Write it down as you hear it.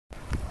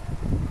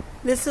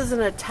This is an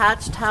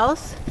attached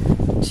house,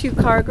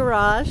 2-car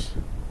garage.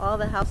 All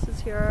the houses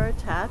here are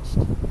attached.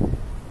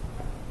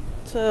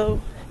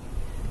 So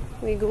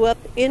we go up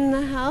in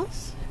the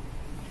house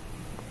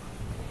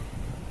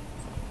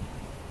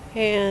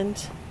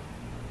and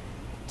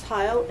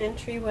tile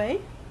entryway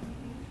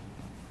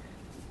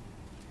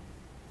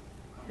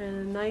and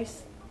a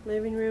nice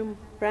living room,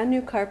 brand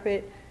new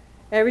carpet,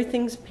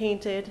 everything's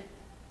painted.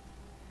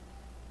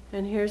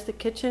 And here's the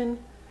kitchen,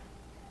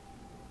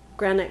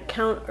 granite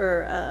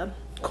Corian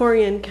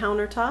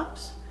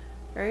countertops,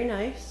 very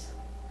nice.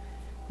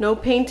 No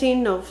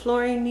painting, no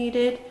flooring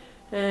needed,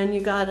 and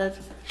you got a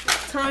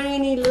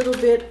tiny little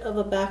bit of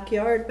a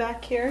backyard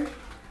back here.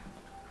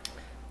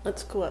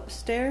 Let's go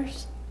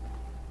upstairs.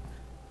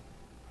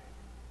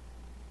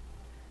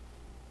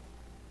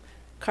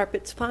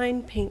 Carpet's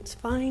fine, paint's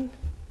fine.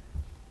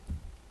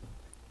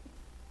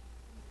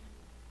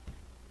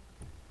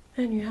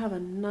 And you have a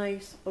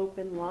nice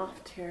open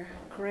loft here,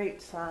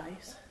 great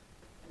size.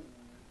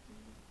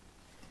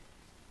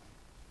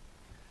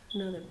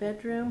 Another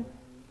bedroom.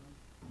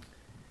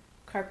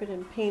 Carpet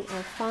and paint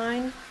are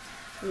fine.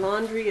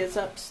 Laundry is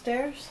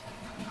upstairs.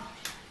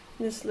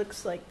 This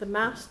looks like the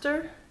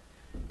master.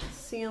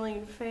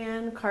 Ceiling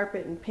fan,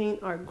 carpet and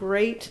paint are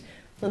great.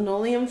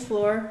 Linoleum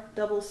floor,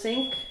 double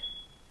sink.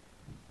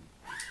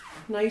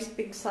 Nice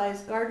big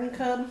size garden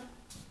cub.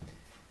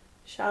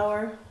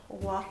 Shower,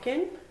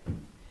 walk-in.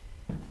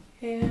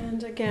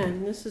 And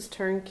again, this is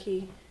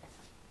turnkey.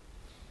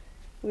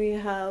 We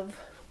have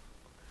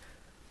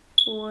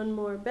one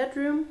more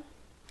bedroom,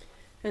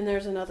 and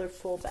there's another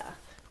full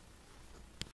bath.